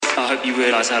hope you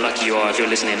realise how lucky you are if you're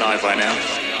listening live right now.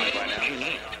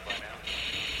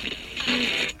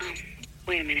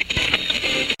 Wait a minute.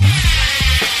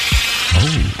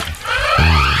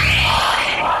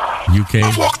 UK,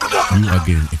 you are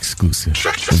getting exclusive.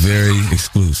 Very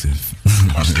exclusive.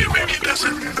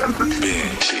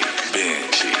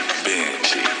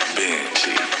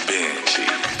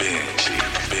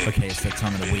 Okay, it's the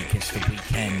time of the week, it's the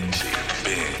weekend.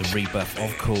 The rebirth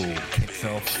of Cool kicks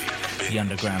off the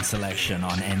underground selection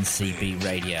on NCB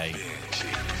Radio.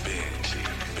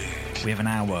 We have an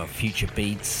hour of future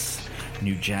beats,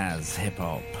 new jazz,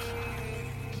 hip-hop,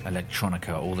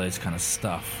 electronica, all those kind of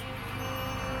stuff.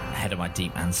 Ahead of my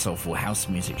deep and soulful house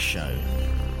music show.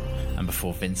 And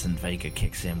before Vincent Vega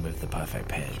kicks in with the perfect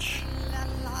pitch.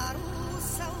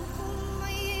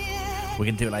 We're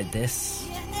going to do it like this.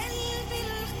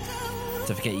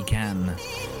 Don't forget you can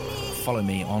follow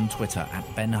me on Twitter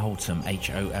at Ben Holtam,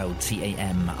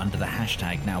 HOLTAM, under the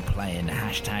hashtag now playing,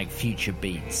 hashtag future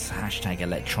beats, hashtag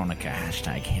electronica,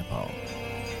 hashtag hip hop.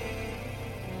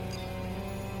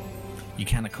 You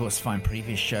can of course find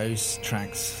previous shows,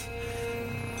 tracks,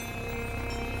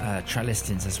 track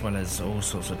listings, as well as all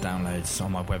sorts of downloads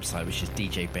on my website, which is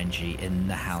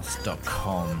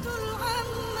djbenjiinthehouse.com.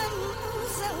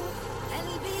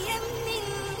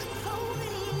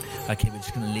 Okay, we're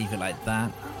just going to leave it like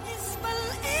that.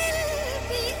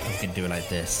 We can do it like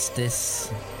this.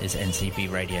 This is NCB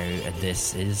Radio, and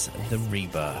this is The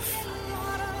Rebirth.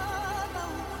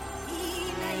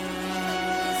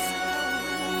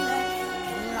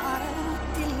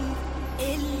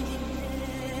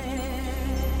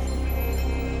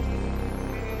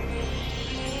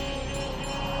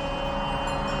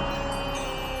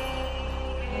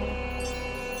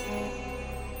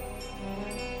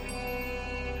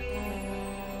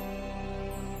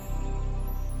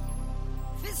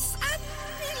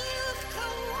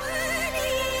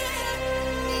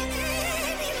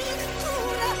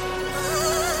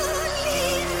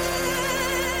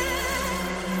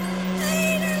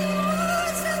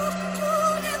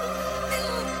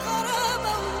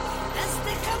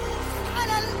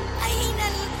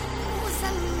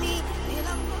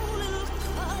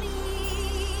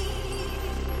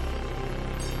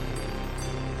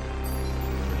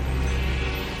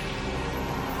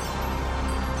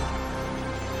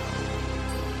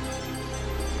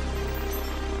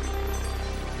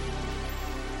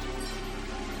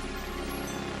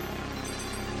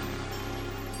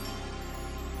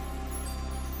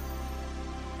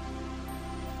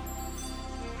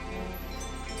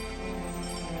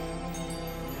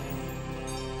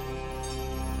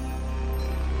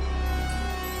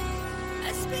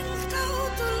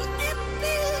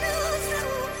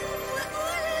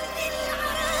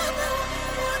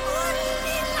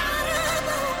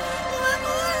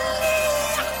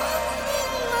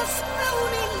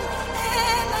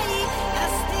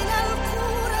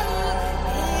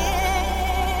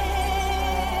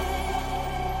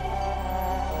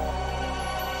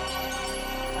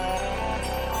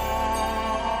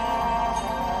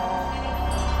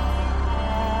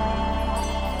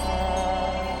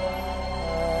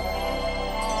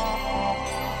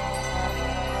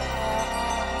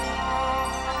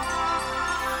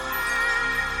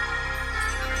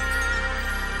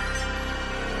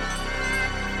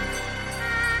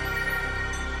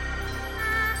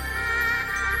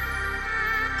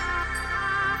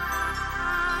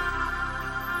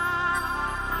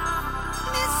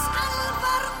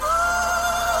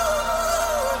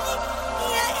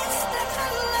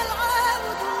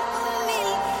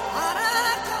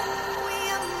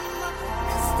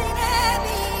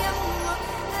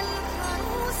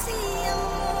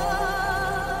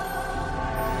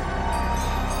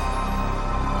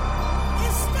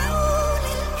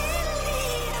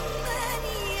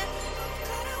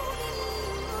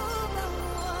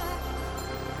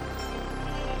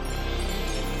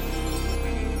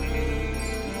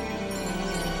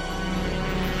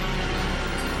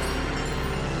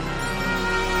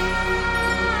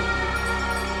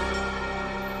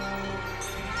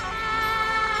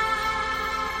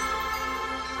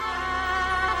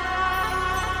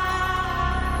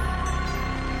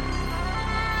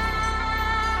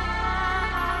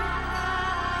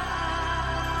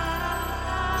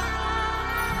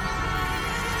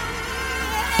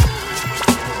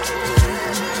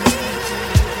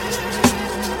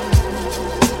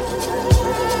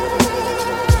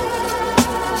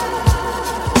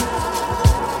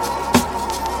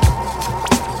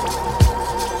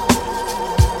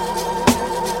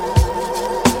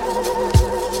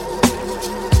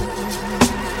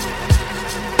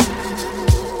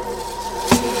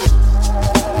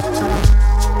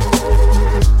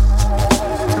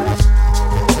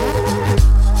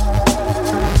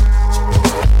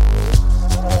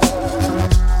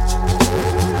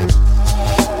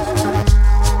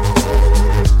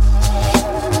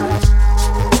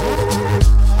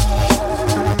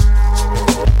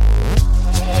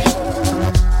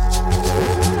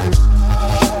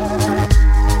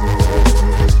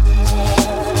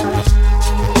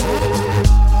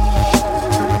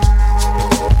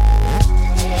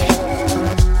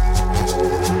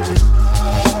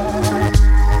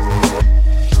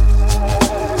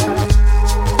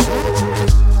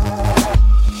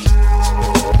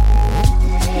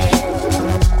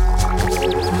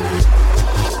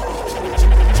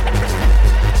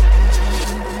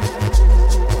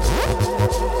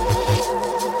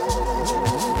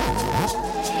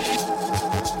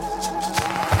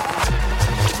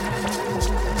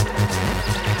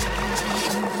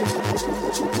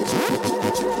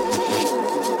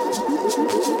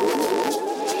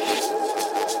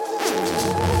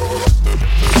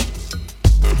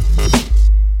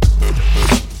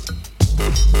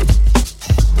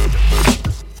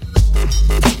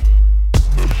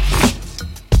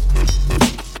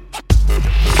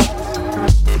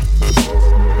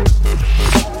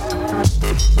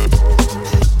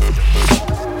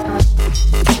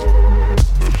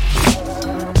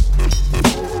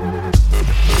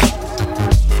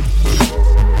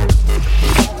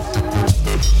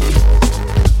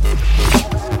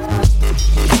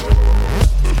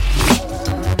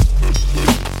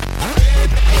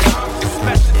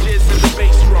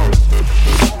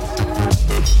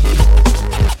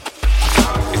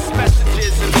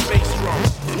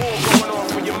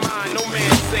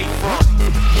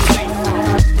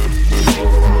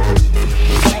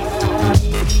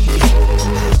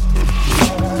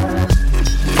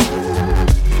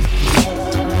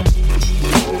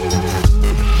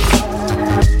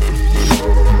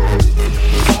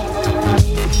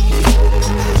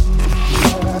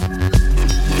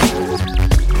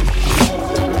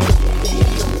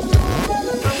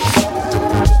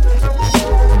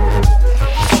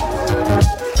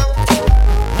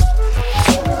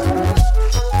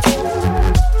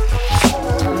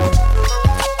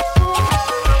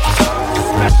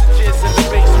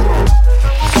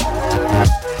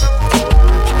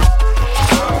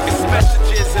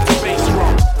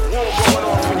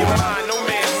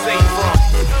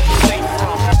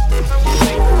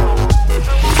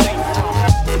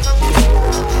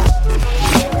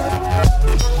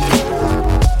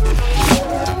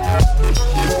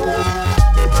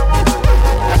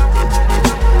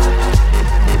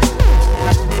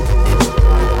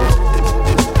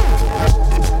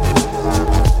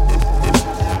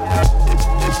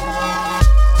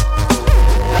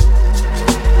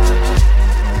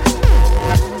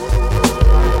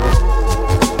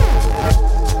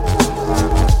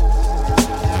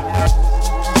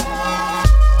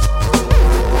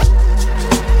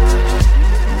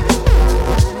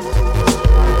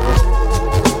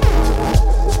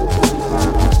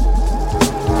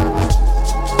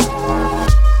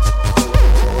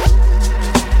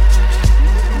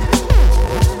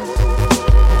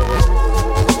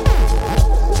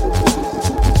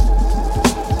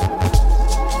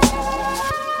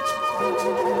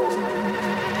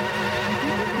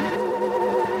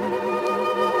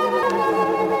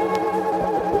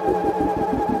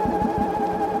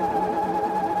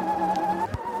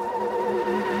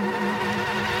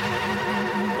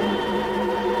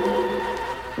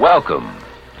 Welcome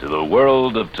to the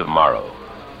world of tomorrow.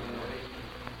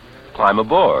 Climb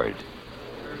aboard.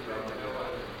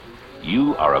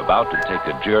 You are about to take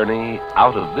a journey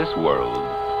out of this world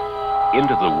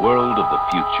into the world of the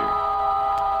future.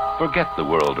 Forget the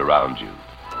world around you.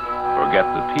 Forget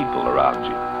the people around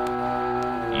you.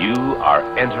 You are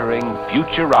entering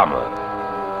Futurama,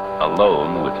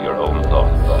 alone with your own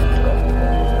thoughts.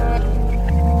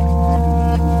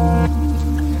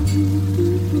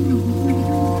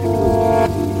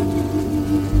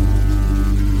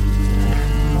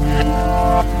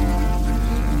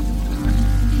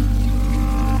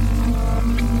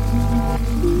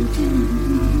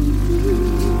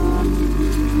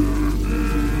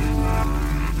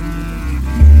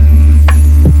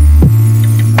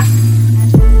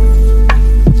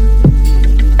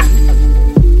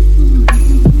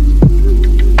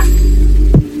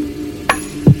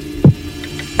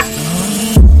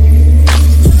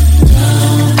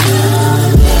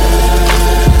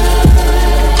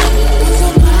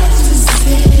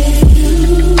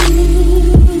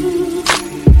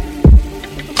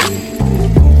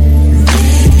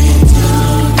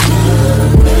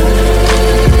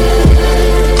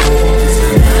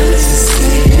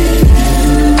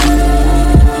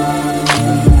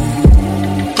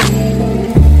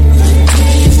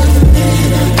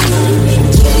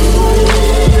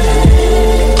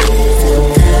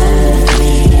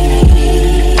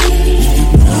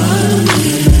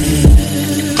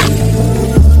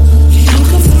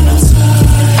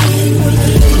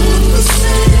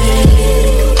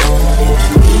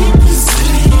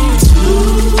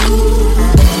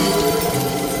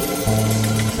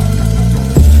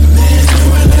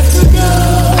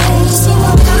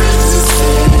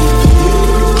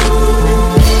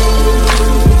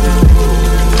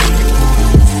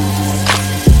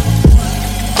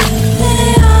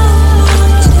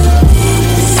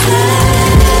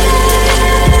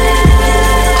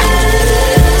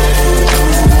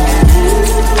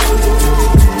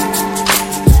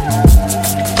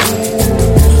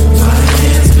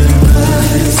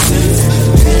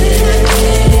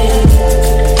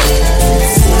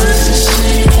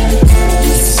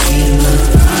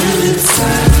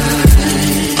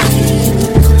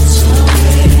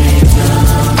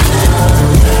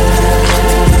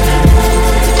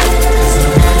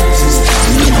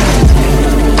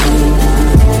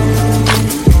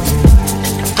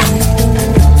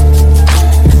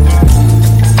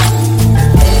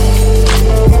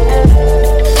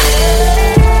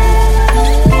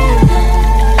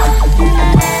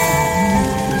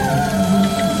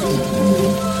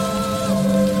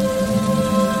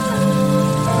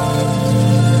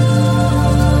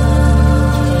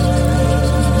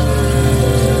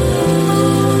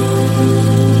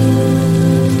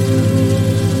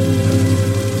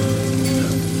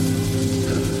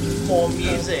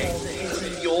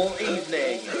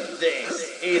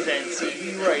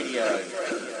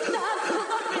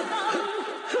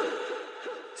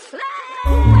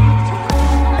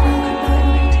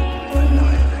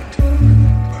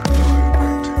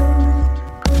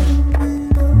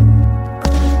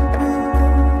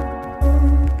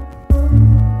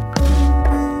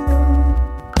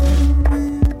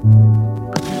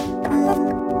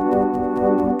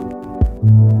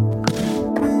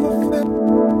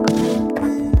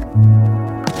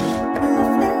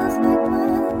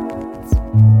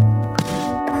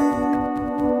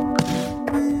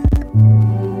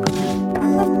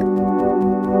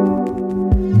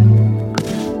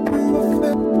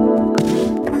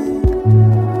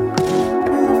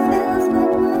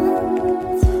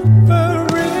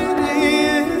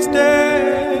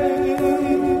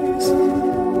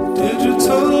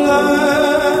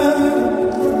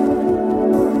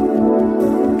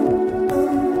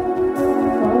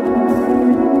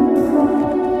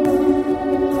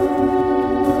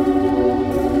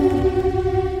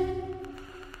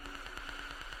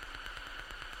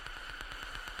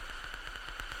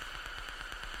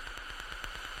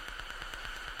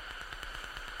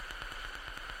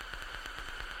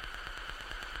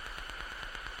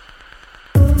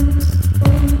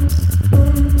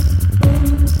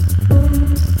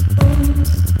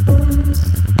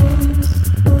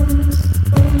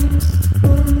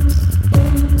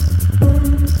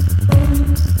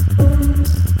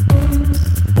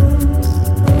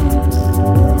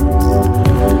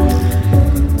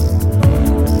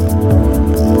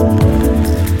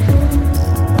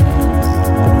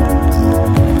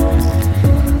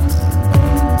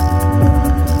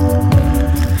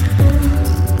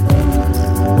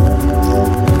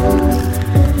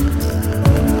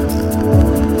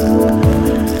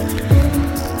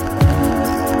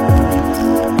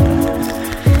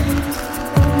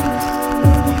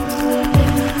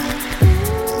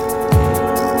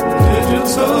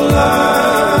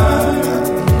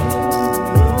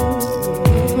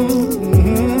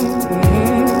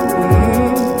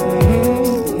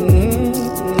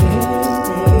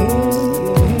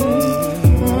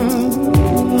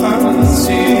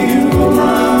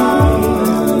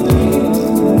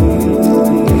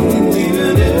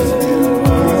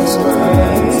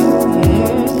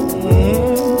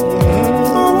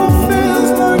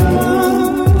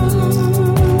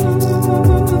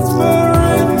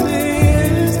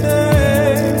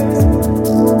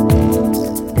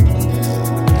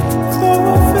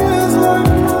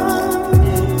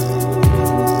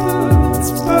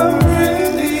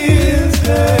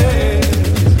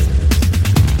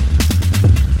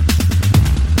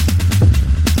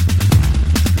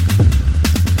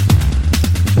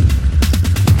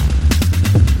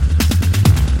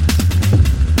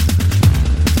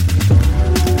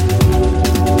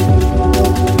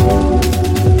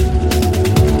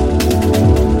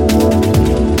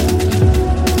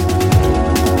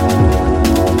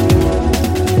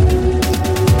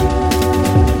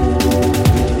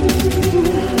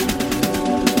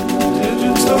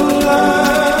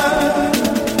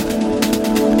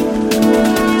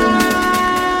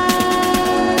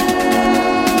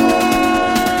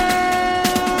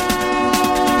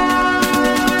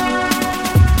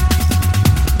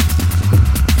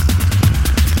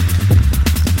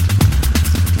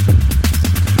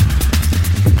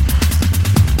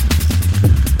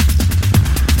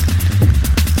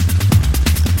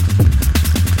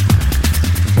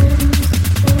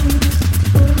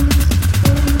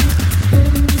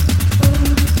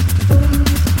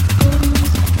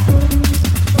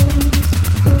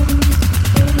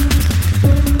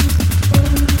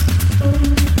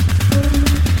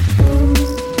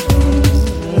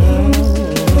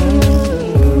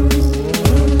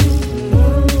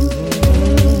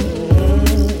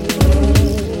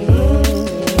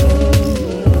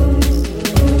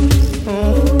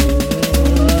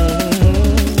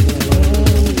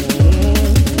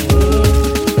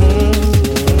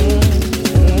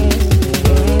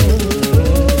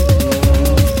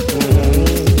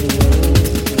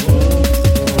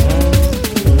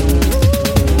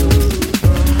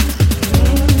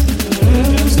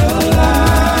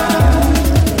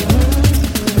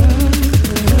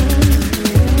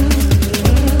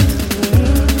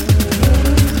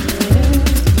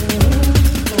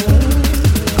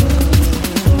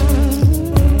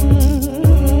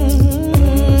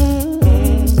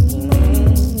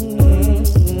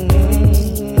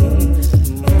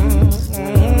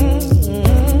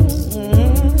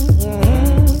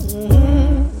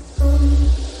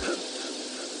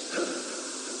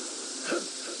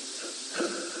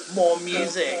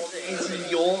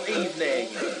 your evening.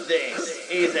 This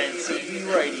is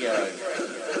NCB Radio.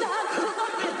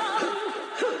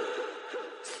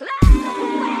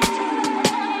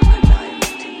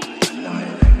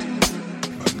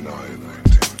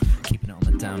 Keeping it on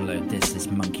the download, this is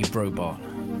Monkey Robot,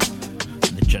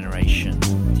 The Generation,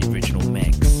 the original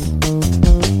mix.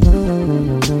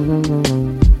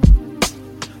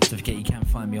 Don't forget you can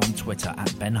find me on Twitter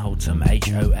at Ben Holtam,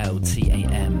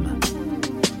 HOLTAM.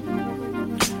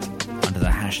 Under the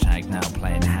hashtag now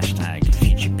playing hashtag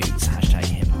Future Beats, hashtag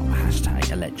Hip Hop, hashtag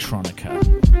Electronica.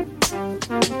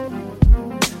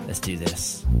 Let's do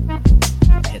this.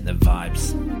 Hit the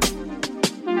vibes.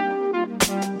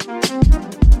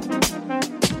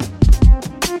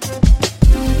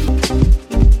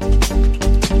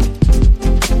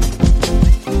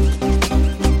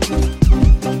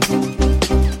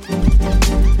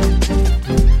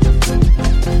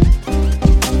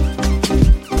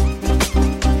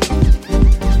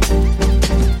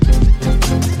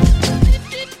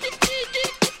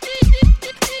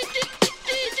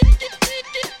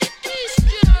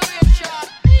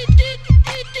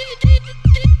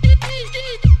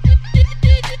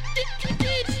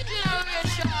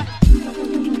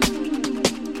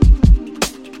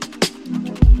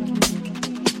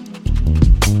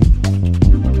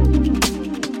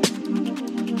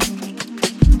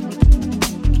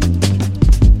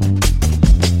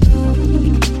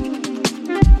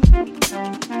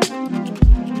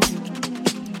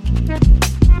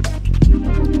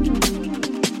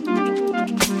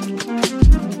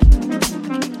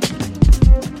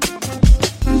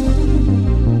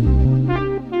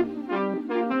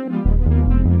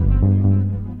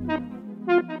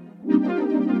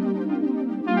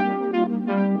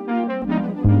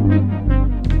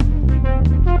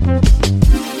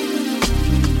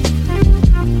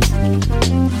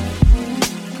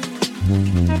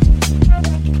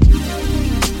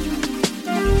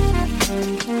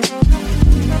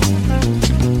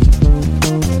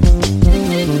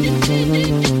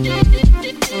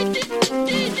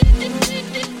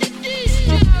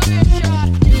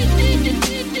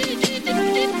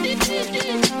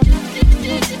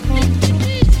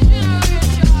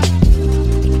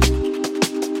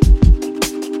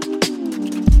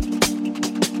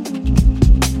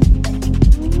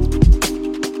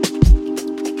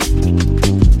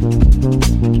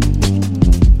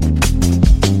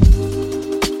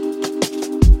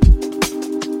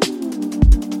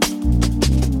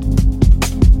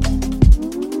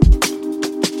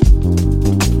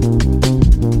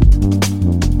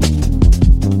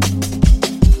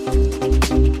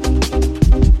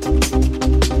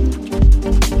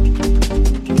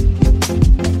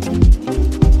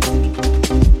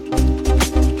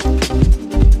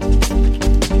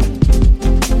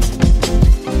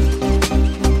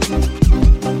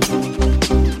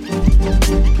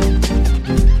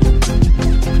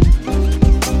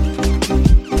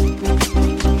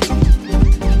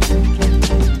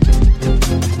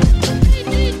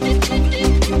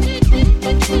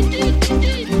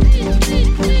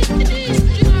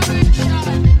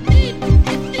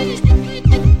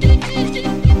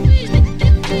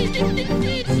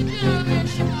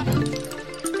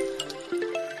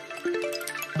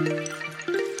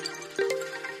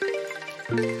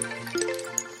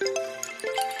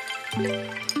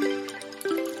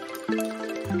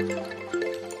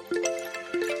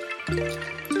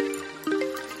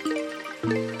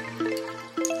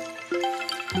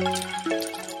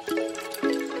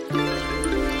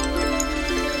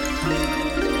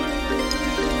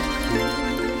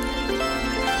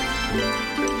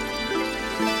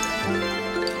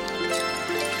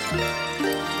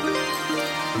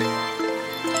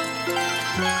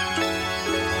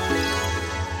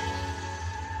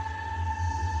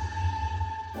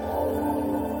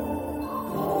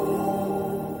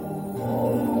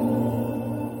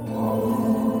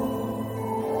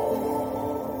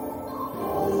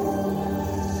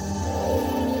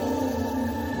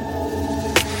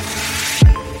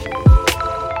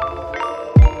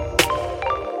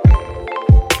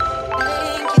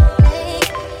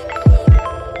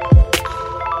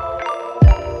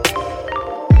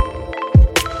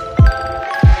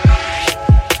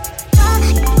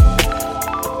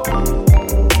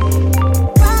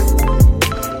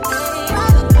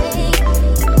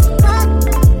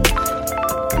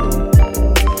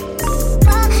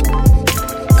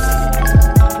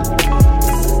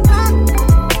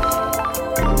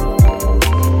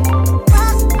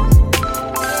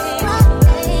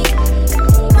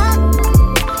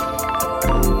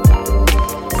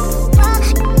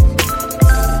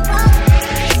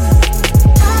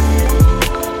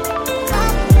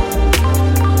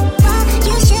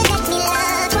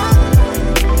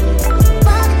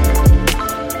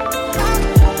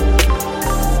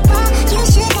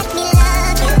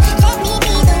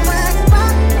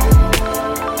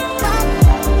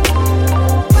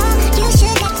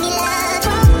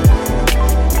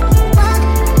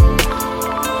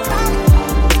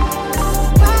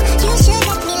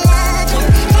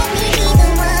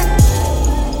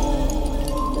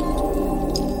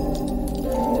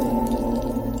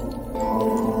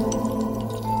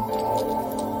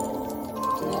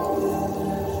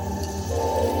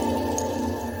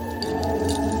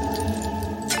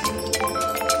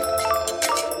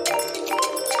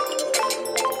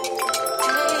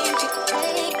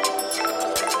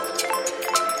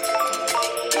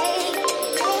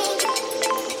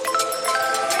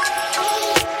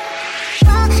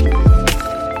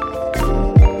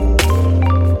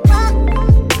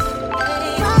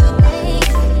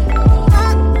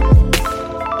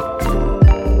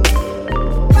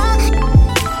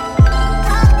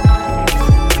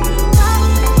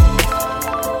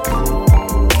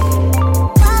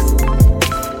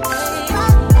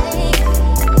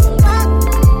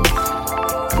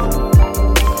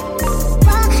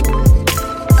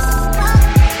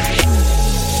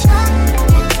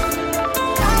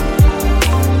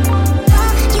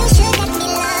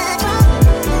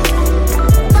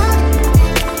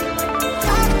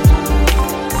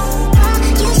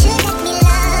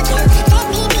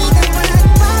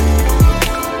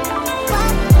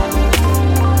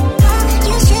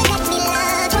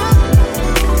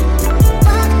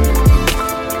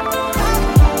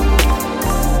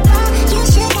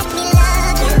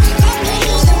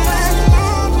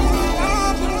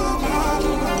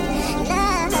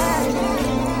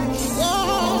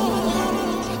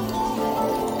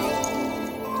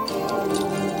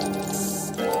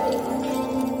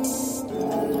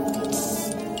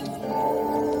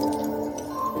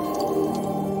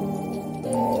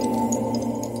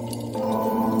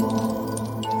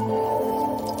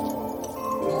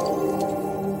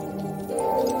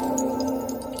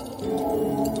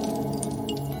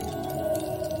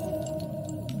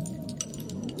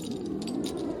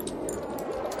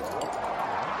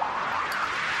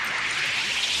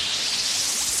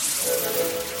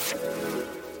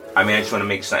 I mean, I just want to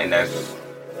make something that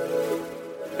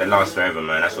lasts forever,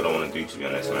 man. That's what I want to do, to be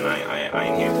honest, man. I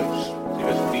ain't here to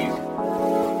just be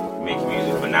making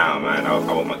music for now, man. I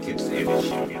want my kids to hear this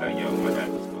shit and be like, yo, my dad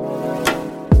was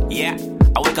good. Yeah.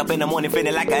 I wake up in the morning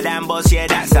feeling like a damn boss, yeah,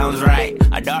 that sounds right.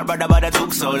 A dark brother, but I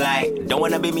talk so light. Don't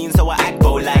wanna be mean, so I act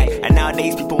polite. And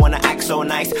nowadays, people wanna act so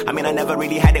nice. I mean, I never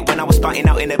really had it when I was starting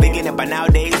out in the beginning, but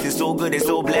nowadays, it's all good, it's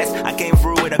all blessed. I came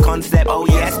through with a concept, oh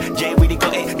yes, Jay really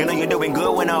got it. You know you're doing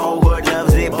good when the whole world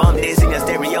loves it. Bump this in your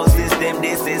stereo system,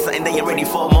 this is something that you're ready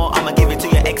for more. I'ma give it to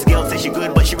your ex-girl, say she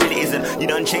good, but she really isn't. You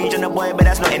done changed on the boy, but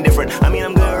that's not indifferent. I mean,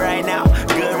 I'm good right now.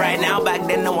 Back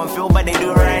then, no one feel, but they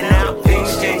do right now.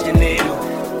 Things changing, they do.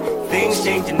 Things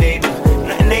changing, they do.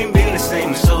 Nothing ain't been the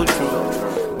same, it's so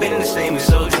true. Been the same, it's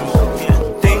so true.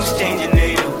 Yeah. Things changing,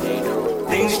 they do.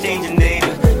 Things changing, they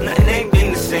do. Nothing ain't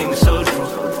been the same, it's so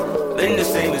true. Been the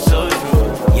same, it's so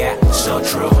true. Yeah, so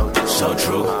true, so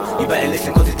true. You better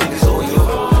listen, cause the thing is all you.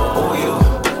 All you,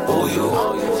 all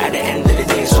you. At the end of the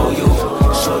day, it's all you.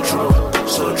 So true,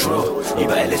 so true. You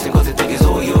better listen, cause the thing is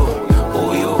all you.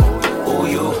 All you, all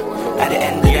you. At the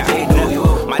end of the day, do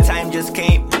you. My time just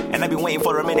came. And I've been waiting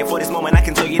for a minute for this moment. I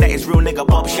can tell you that it's real, nigga,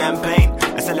 pop champagne.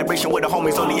 A celebration with the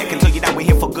homies, only I can tell you that we're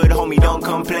here for good, homie, don't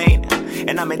complain.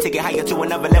 And I'ma take it higher to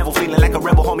another level, feeling like a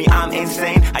rebel, homie, I'm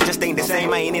insane. I just ain't the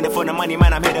same, I ain't in it for the money,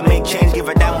 man, I'm here to make change. Give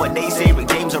a damn what they say, Rick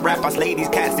James, a rap, us ladies,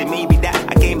 cats, it may be that.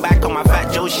 I came back on my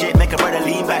Fat Joe shit, make a brother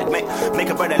lean back, make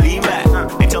a brother lean back.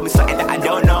 And tell me something that I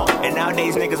don't know. And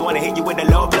nowadays, niggas wanna hit you with a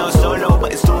low blow, solo,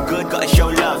 but it's too good, gotta show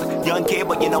love. Young kid,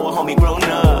 but you know a homie grown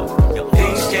up.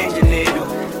 Things changing, they do.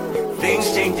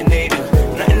 Things changing, they do.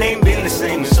 Nothing ain't been the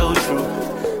same, it's so true.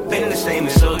 Been the same,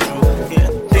 it's so true. Yeah.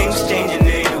 Things changing,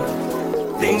 they do.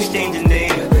 Things changing, they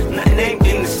do. Nothing ain't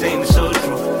been the same, it's so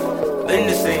true. Been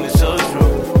the same, it's so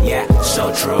true. Yeah,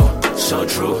 so true, so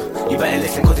true. You better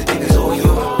listen, cause the thing is all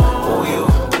you. All you,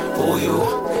 all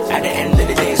you. At the end of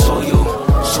the day, it's all you.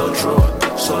 So true,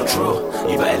 so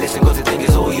true. You better listen, cause the thing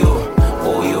is all you.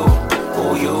 All you,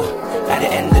 all you. At the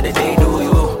end of the day, do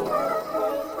you.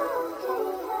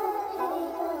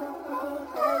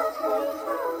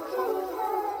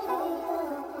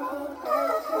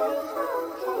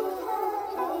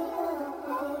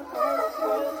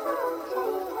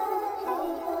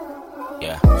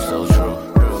 Yeah, so true,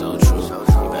 so true.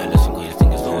 You better listen, cause you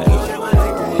think it's all you.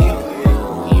 All you,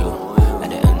 all you. At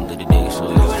the end of the day, so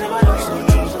you.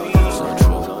 So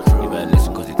true, so true. You better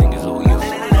listen, cause you think it's all you.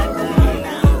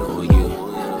 All you,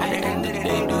 at the end of the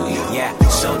day, do you? Yeah,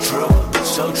 so true,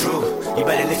 so true. You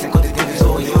better listen, cause you think it's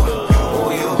all you.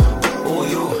 All you, all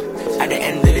you. At the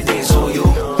end of the day, it's all you.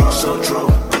 So true,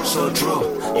 so true.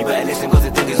 You better listen, cause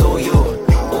you think it's all you.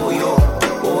 All you,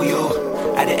 all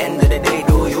you. At the end of the day,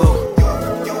 do you?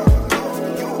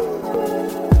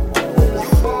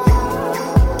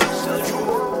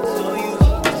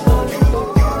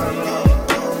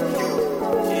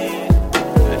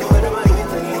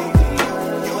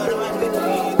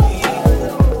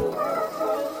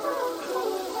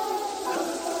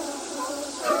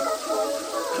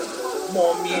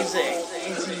 More music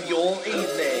into your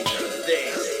evening.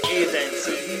 This is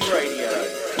NCB Radio.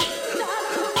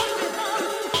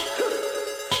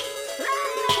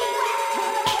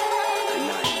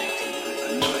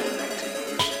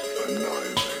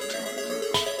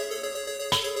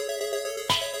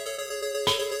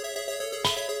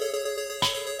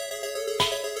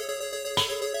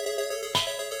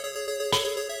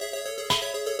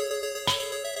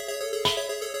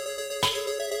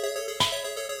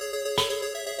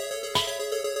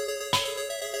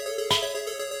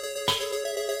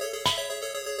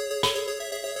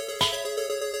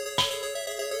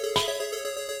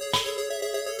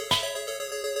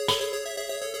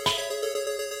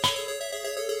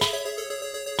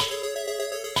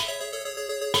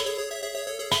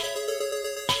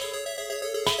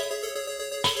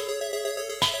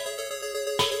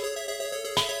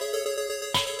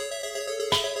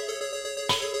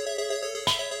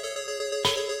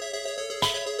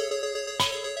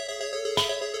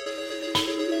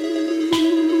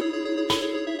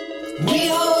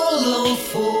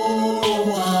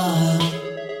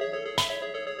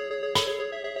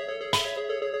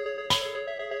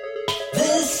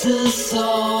 This is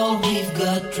all we've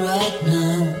got right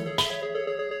now.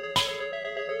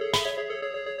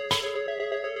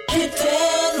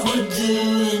 Pretend we're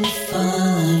doing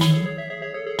fine.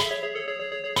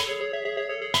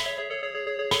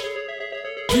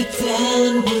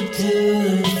 Pretend we're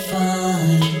doing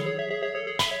fine.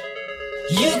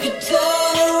 You could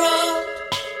turn around.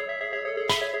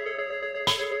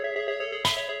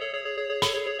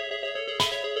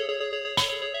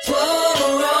 Turn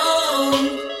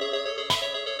around.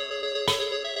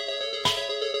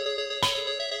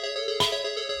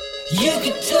 You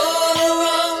could turn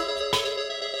around.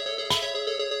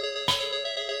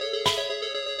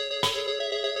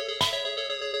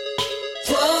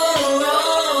 Turn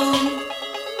around.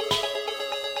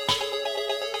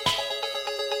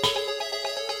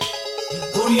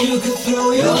 Or you could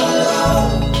throw your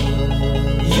love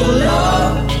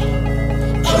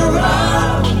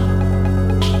around.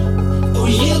 Or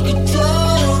you could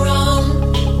turn around.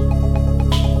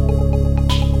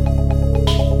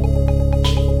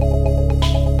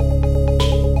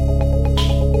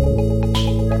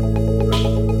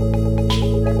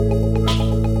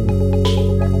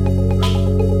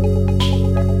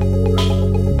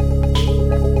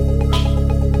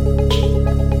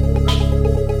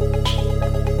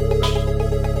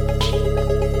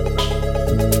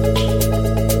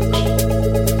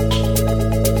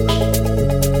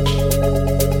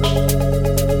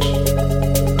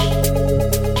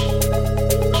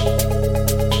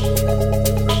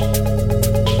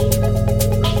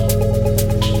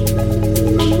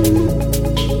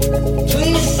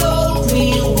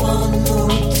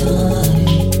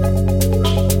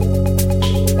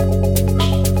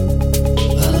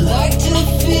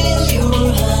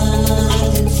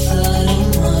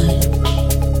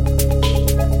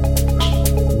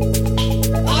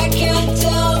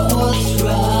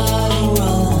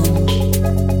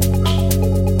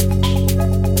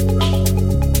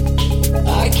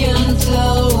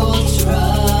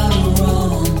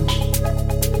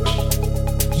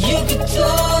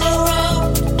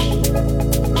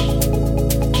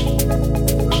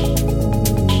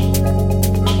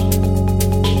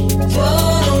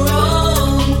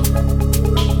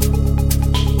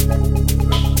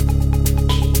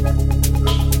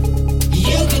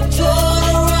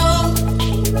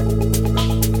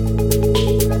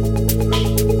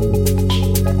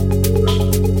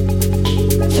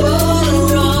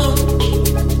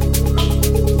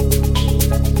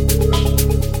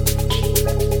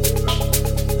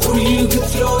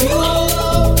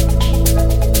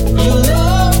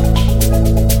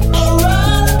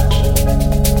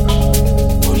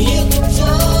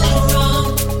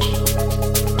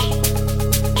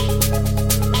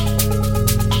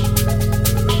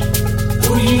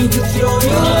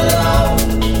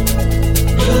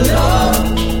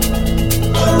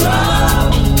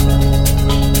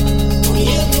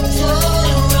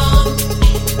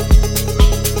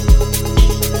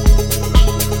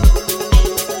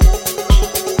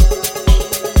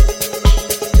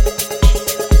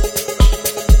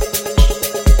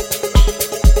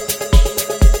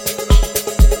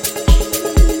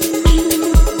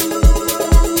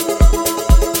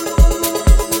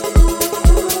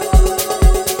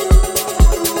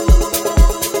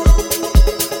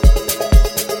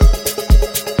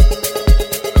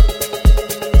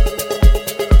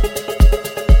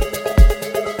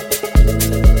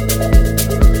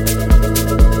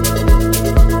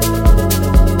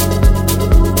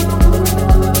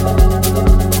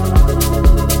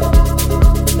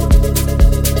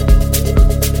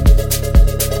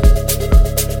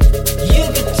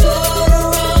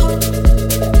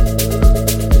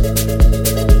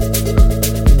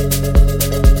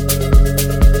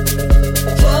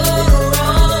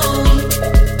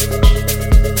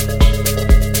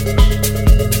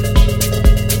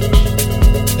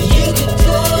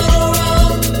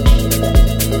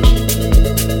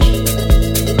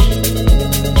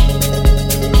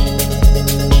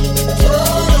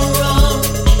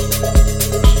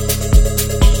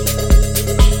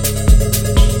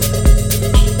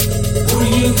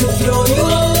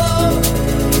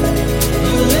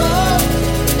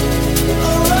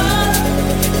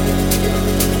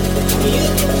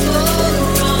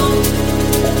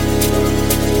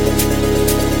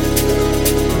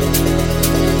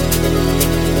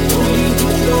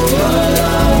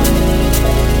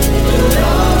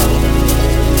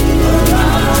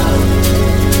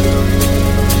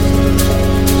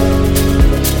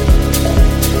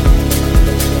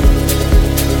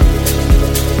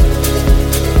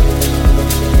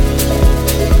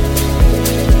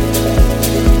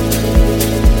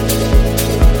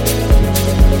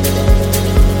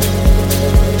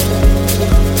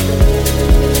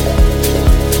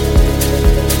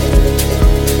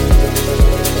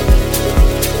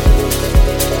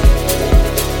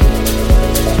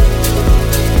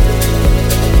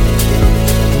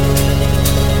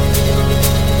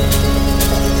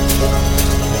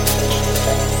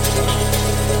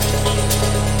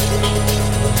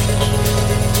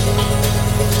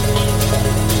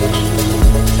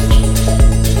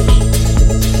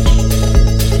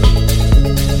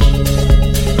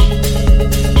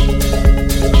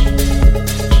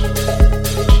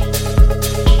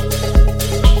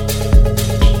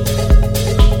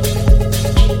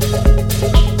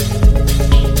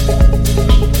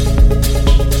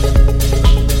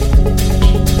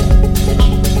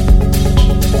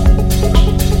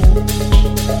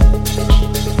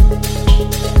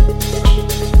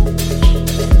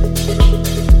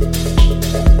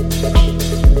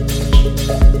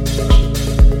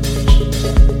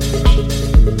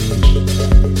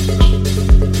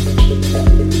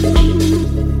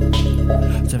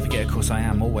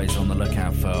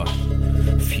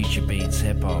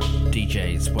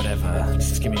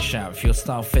 shout. If your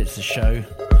style fits the show,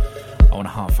 I want a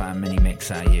half-hour mini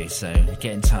mix out of you, so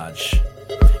get in touch.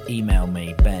 Email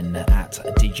me,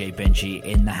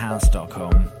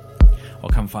 ben@djbenjiinthehouse.com, or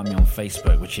come find me on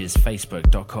Facebook, which is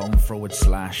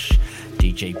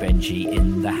facebook.com/DJ Benji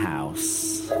in the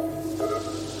house.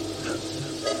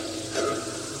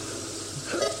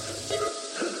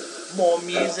 More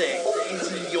music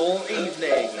into your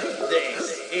evening.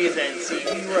 This is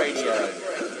NCD Radio.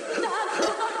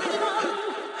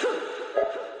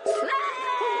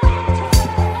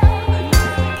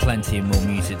 Plenty of more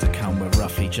music to come. We're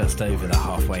roughly just over the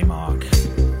halfway mark.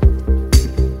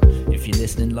 If you're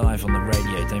listening live on the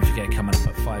radio, don't forget, coming up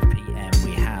at 5 p.m.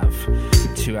 we have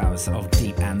 2 hours of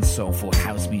deep and soulful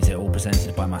house music, all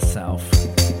presented by myself.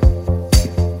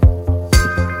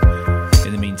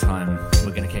 In the meantime,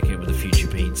 we're going to kick it with the future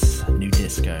beats, new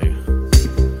disco,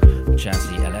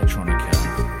 jazzy electronica.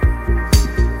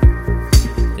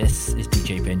 This is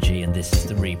DJ Benji and this is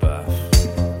The Rebirth.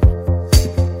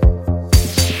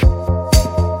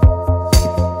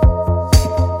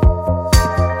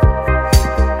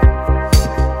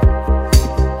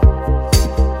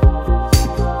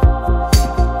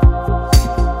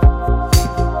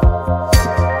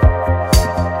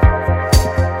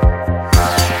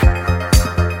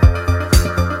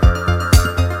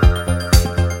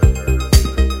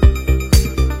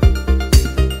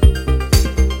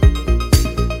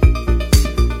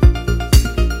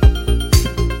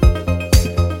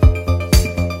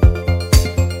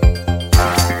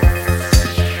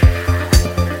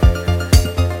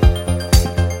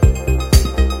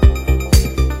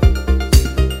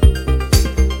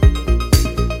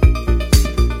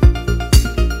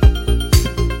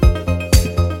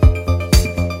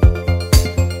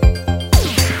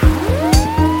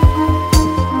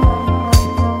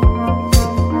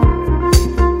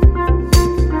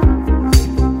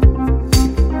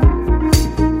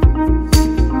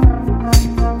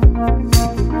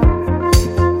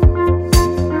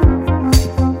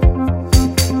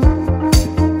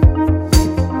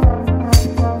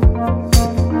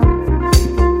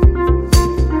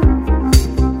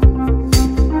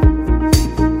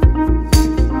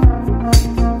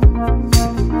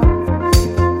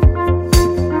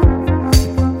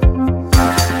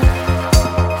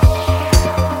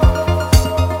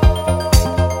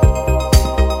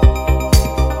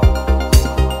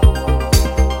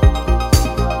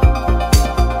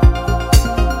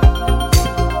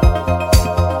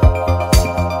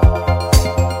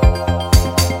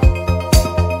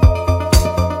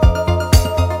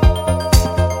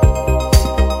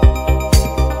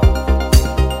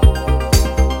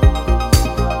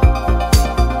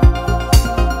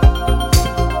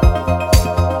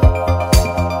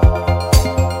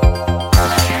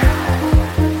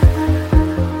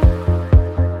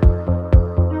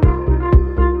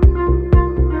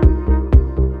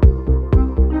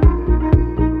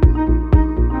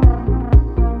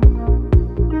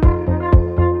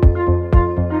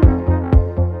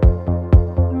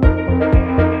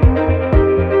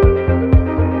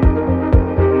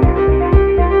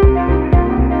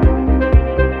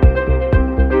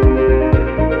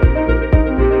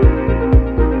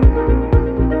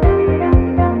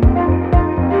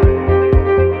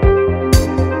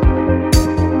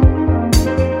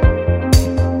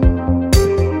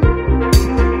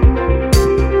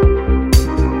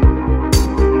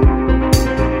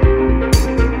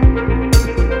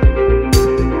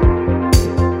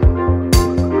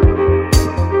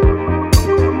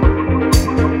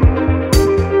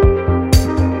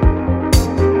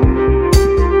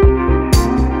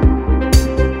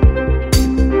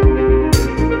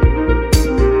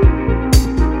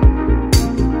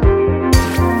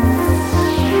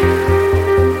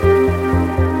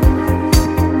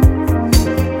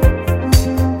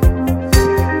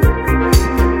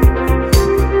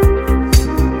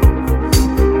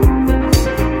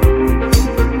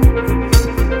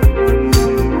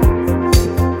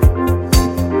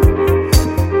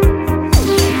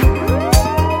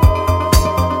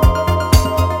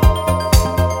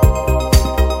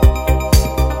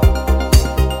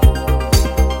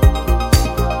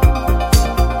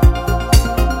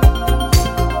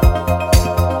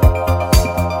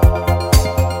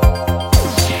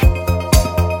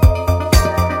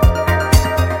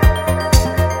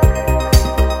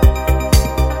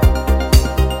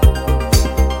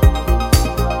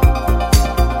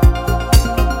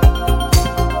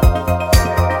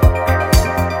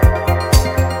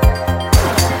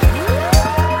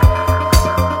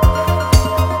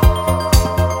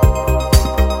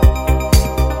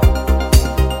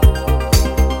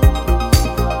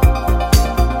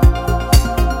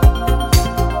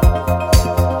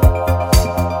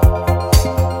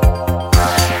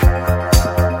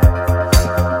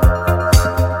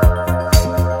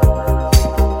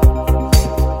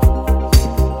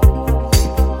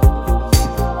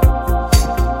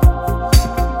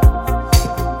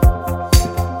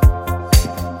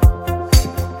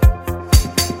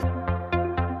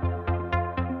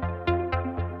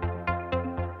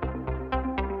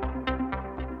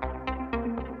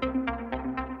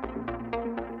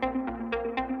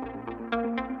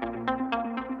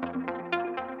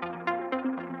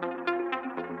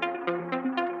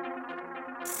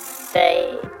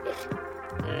 save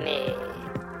me,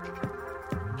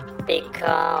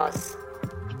 because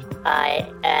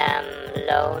I am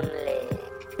lonely.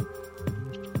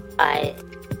 I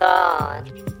thought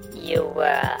you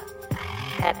were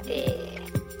happy.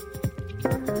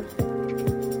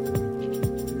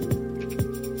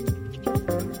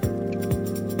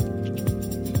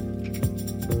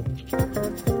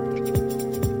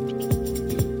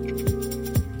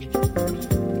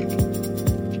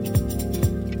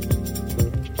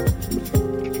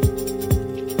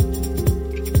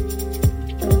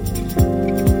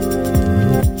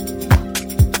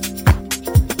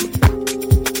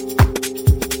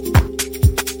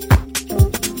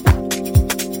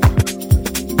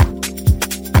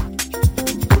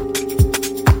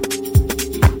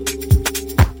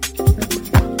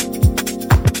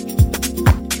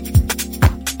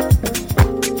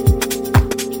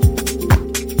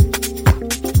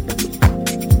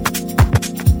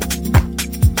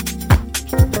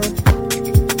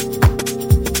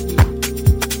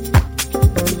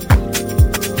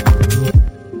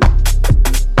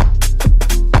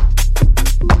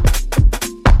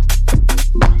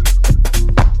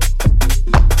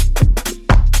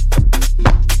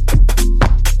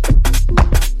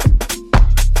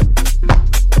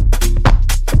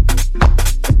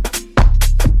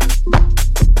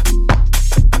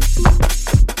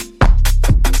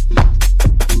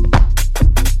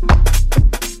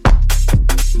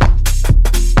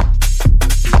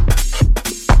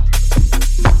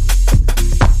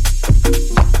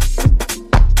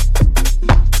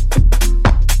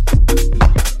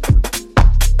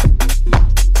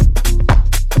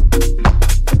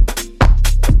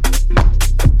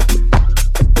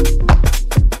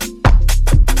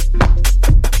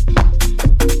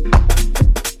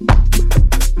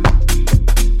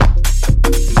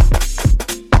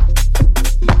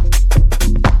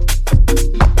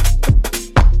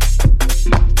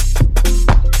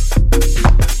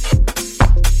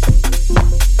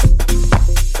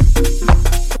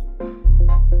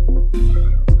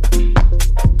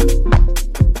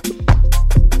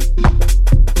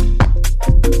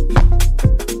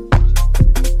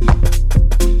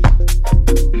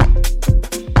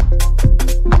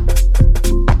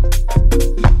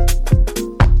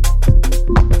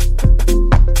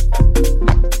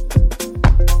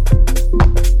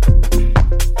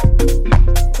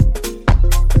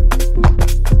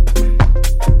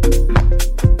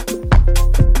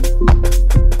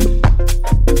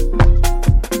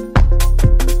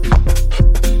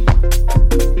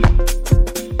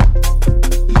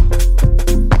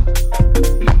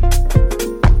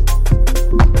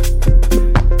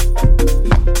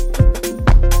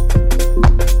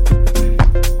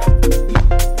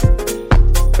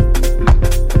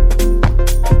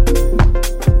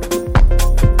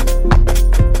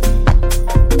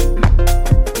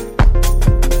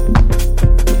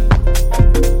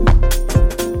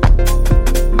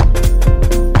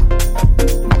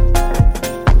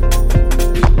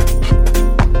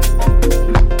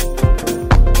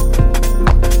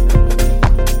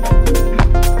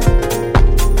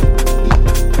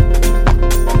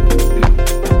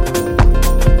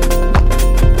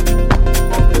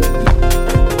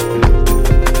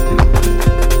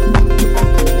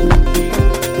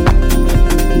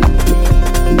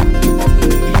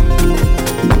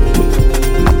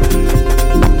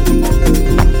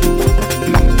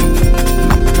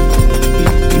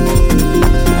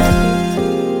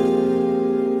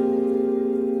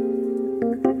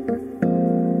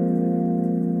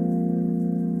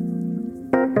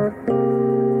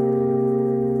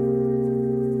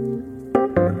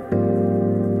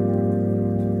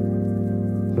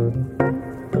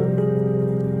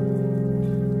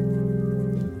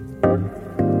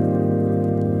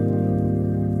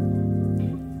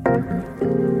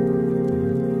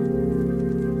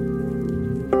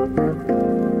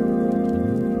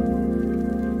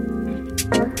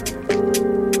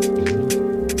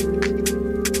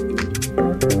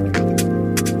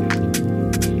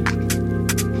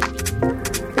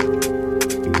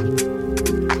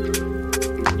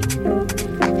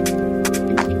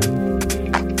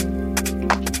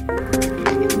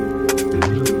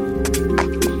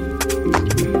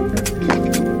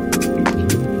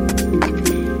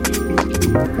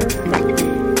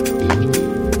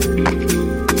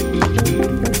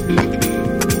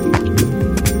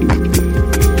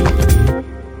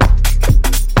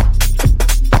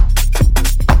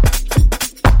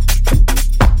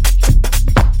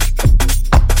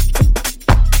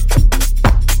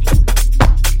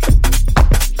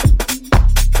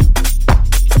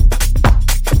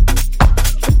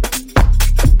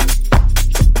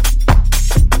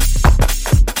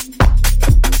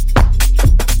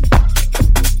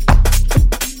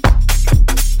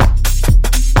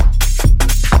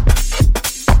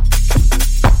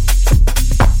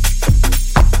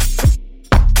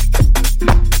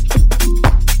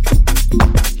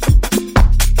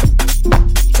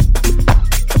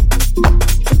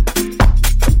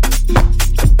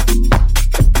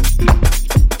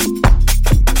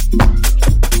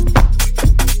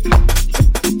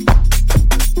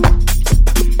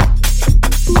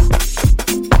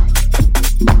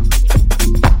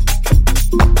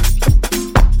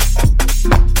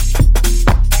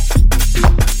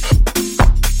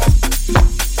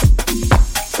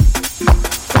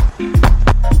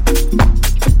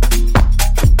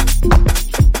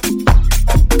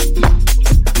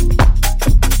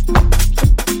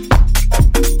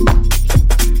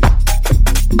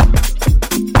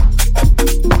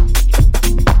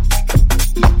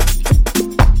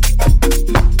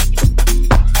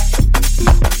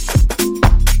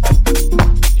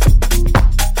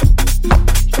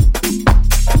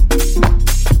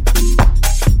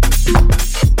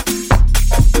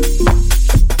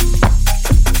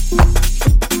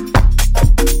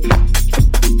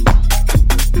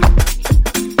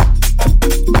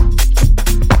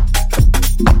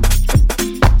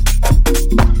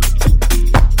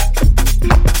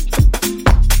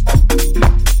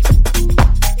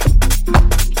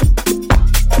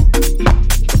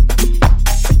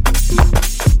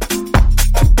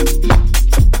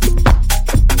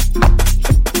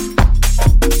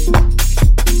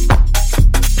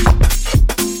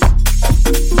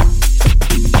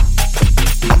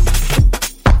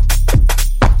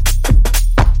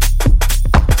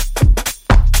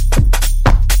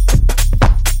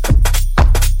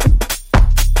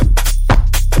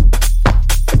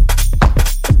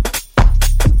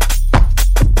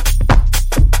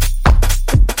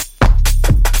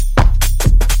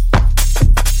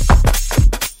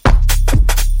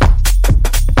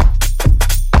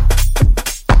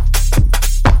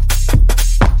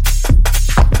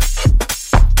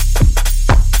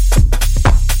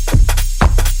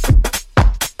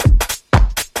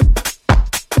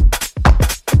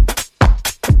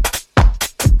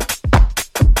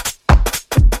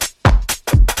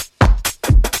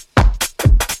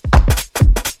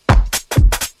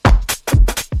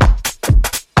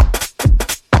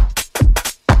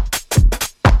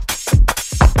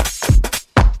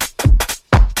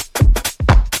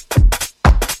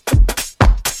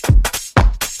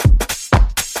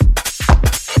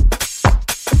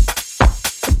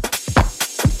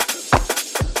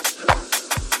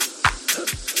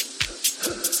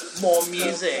 more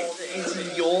music into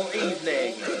your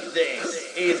evening.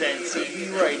 This is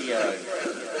NCB Radio.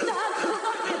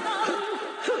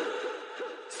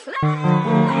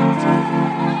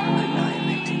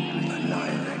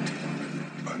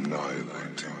 Annihilating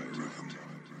rhythm.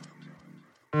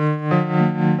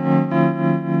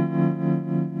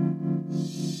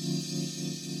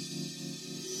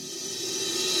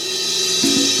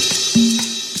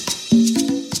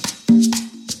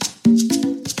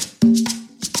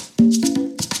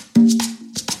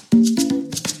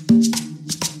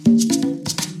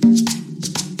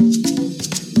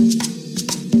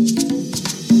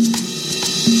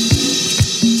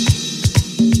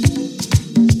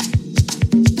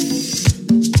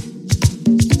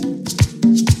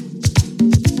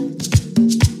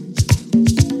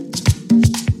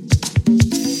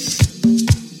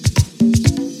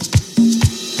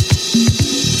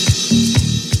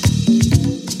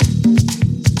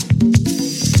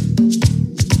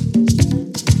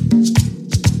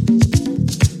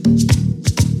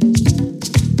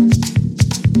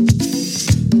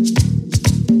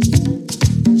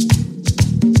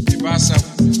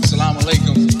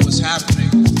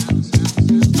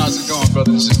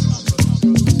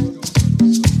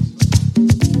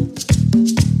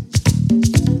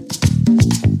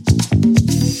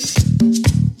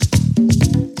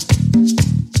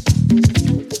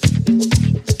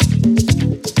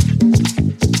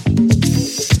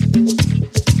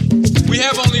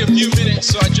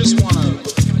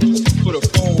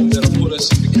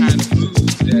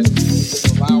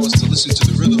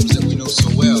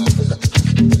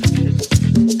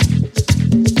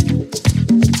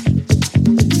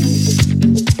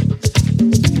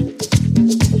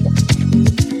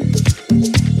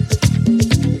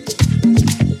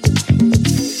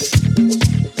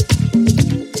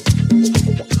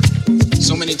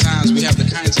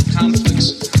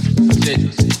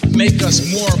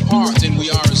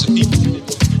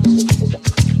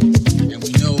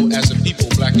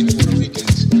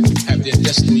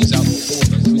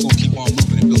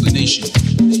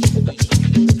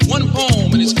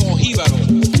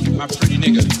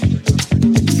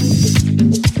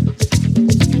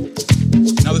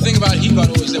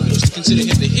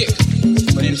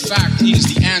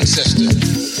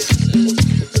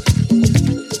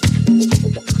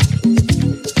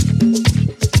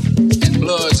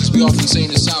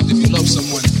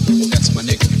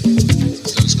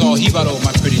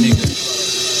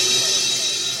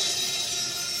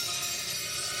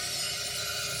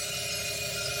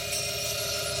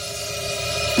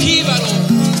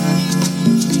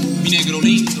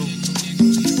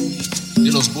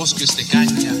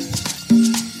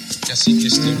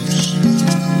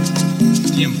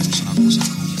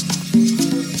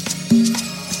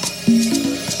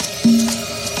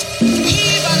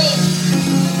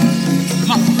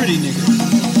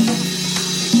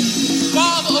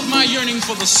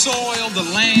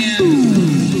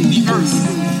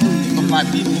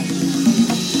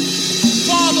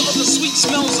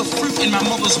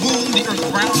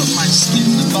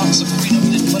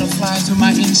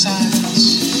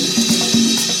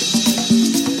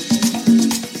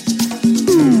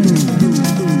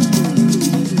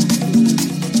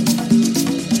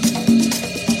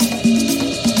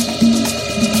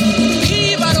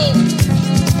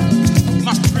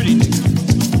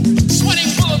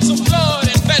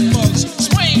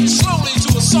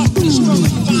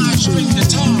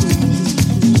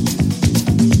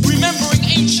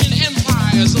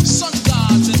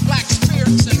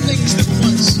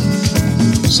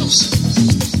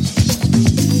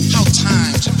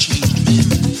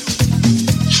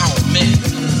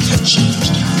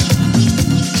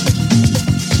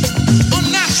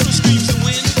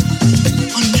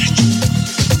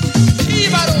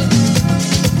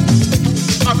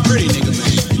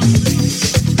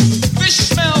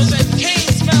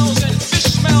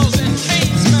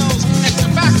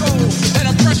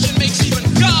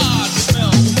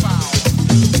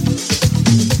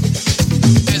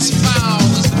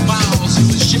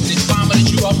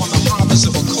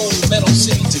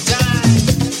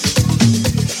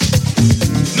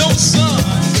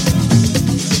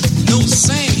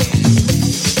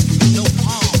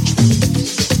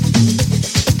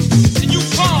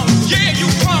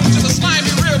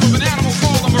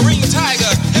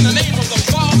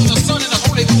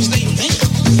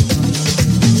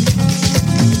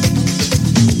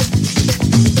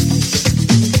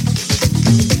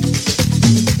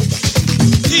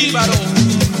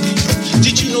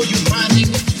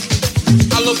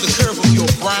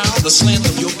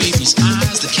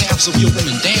 of your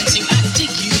women dancing. I dig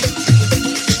you.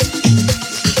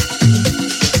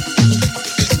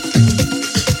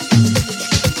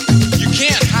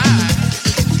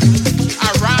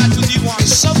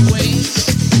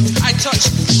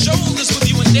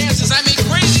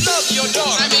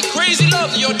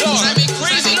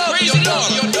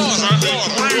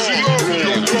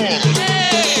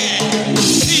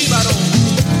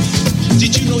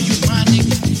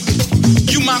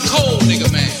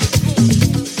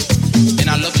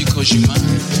 'cause you're mine,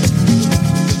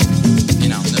 and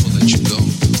I'll never let you go.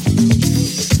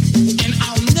 And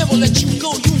I'll never let you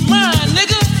go, you mine,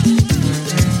 nigga.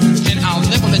 And I'll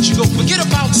never let you go. Forget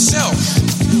about self.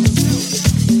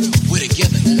 We're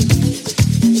together now,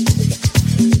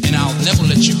 and I'll never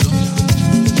let you go.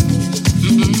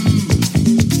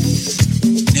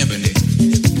 Never, nigga.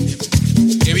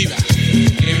 Everybody.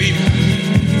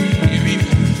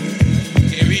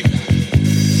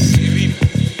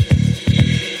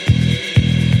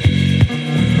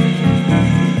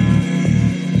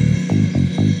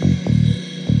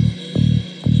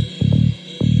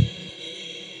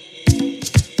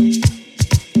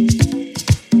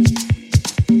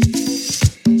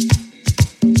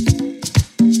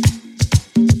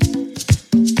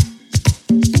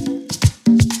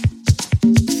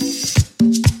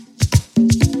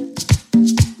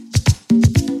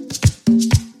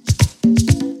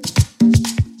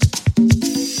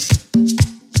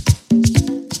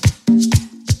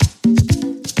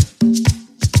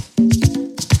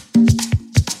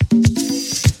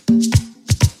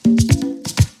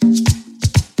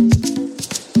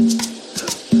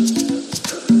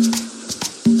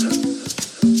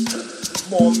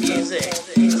 More music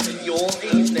into your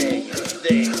evening.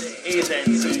 This is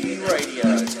NCB Radio.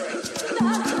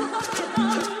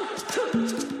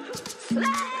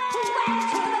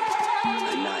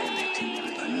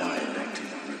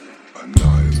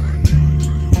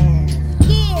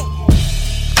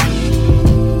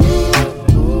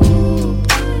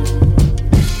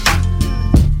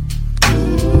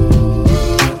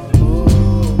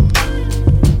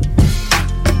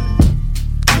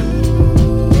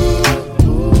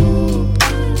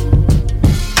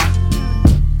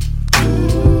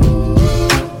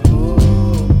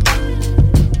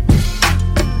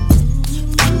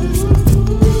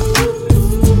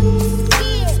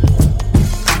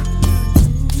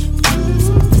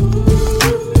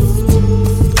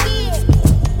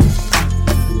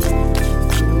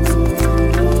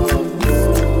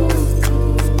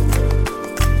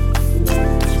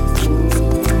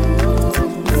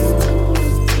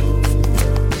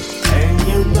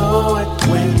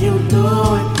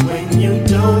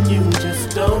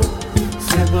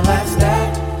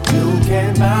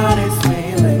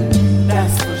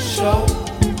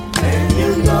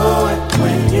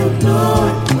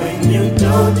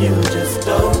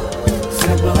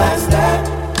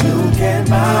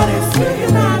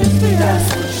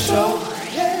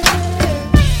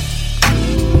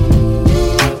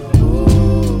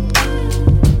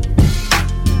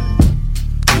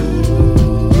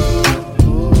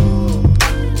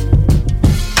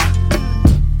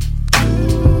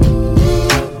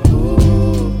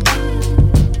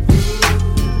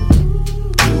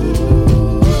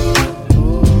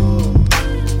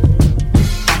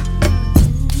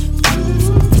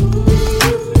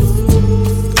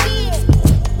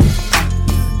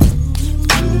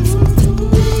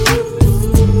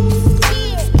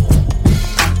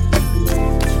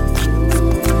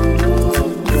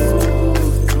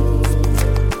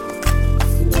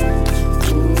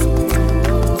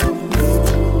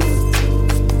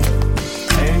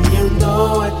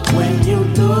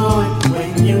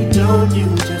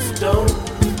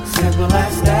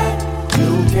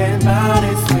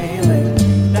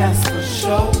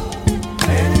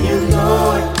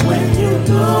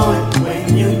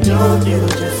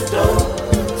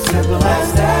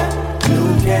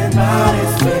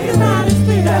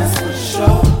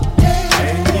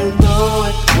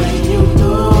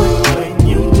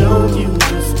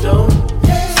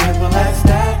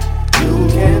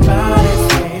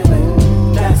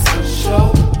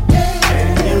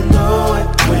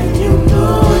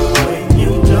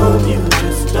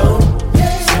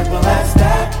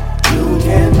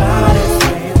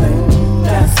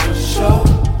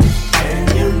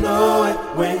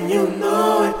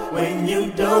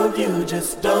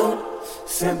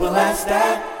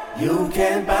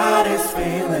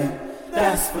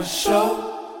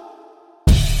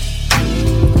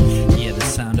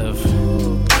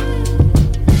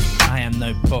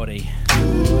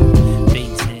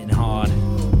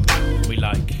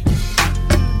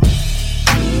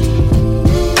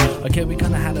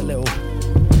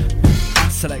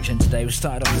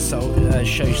 Started off the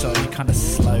show started kind of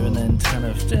slow and then kind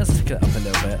of just took it up a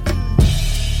little bit.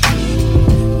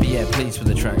 But yeah, pleased with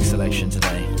the track selection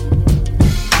today.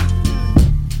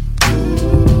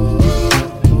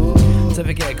 Don't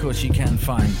forget, of course, you can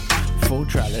find full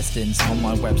track listings on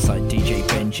my website,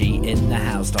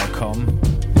 djbenjiinthehouse.com.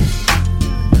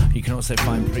 You can also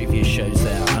find previous shows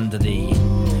there under the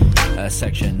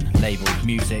section labelled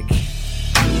Music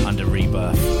under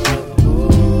Rebirth.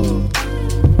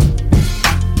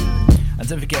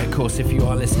 don't forget, of course, if you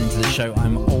are listening to the show,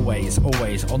 I'm always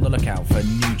on the lookout for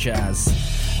new jazz,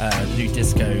 new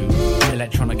disco,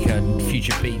 electronica,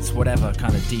 future beats, whatever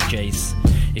kind of DJs.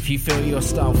 If you feel your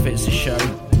style fits the show,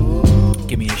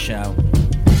 give me a shout.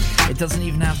 It doesn't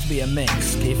even have to be a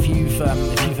mix. If you've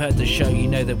heard the show, you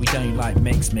know that we don't like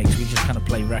mix. We just kind of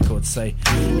play records. So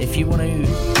if you want to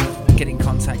get in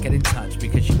contact, get in touch,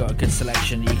 because you've got a good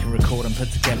selection you can record and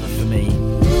put together for me,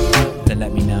 then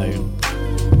let me know.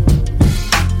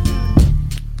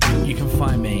 You can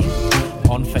find me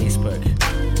on Facebook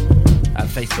at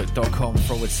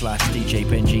facebook.com/DJ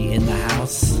Benji in the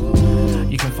house.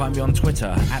 You can find me on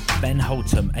Twitter at Ben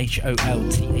Holtam,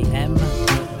 HOLTAM,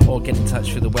 or get in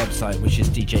touch through the website, which is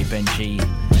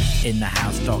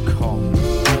djbenjiinthehouse.com.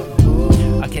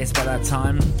 Okay, it's about that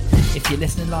time. If you're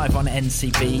listening live on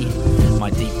NCB,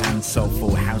 my deep and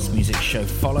soulful house music show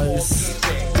follows.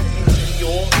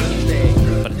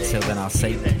 But until then, I'll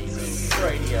say this.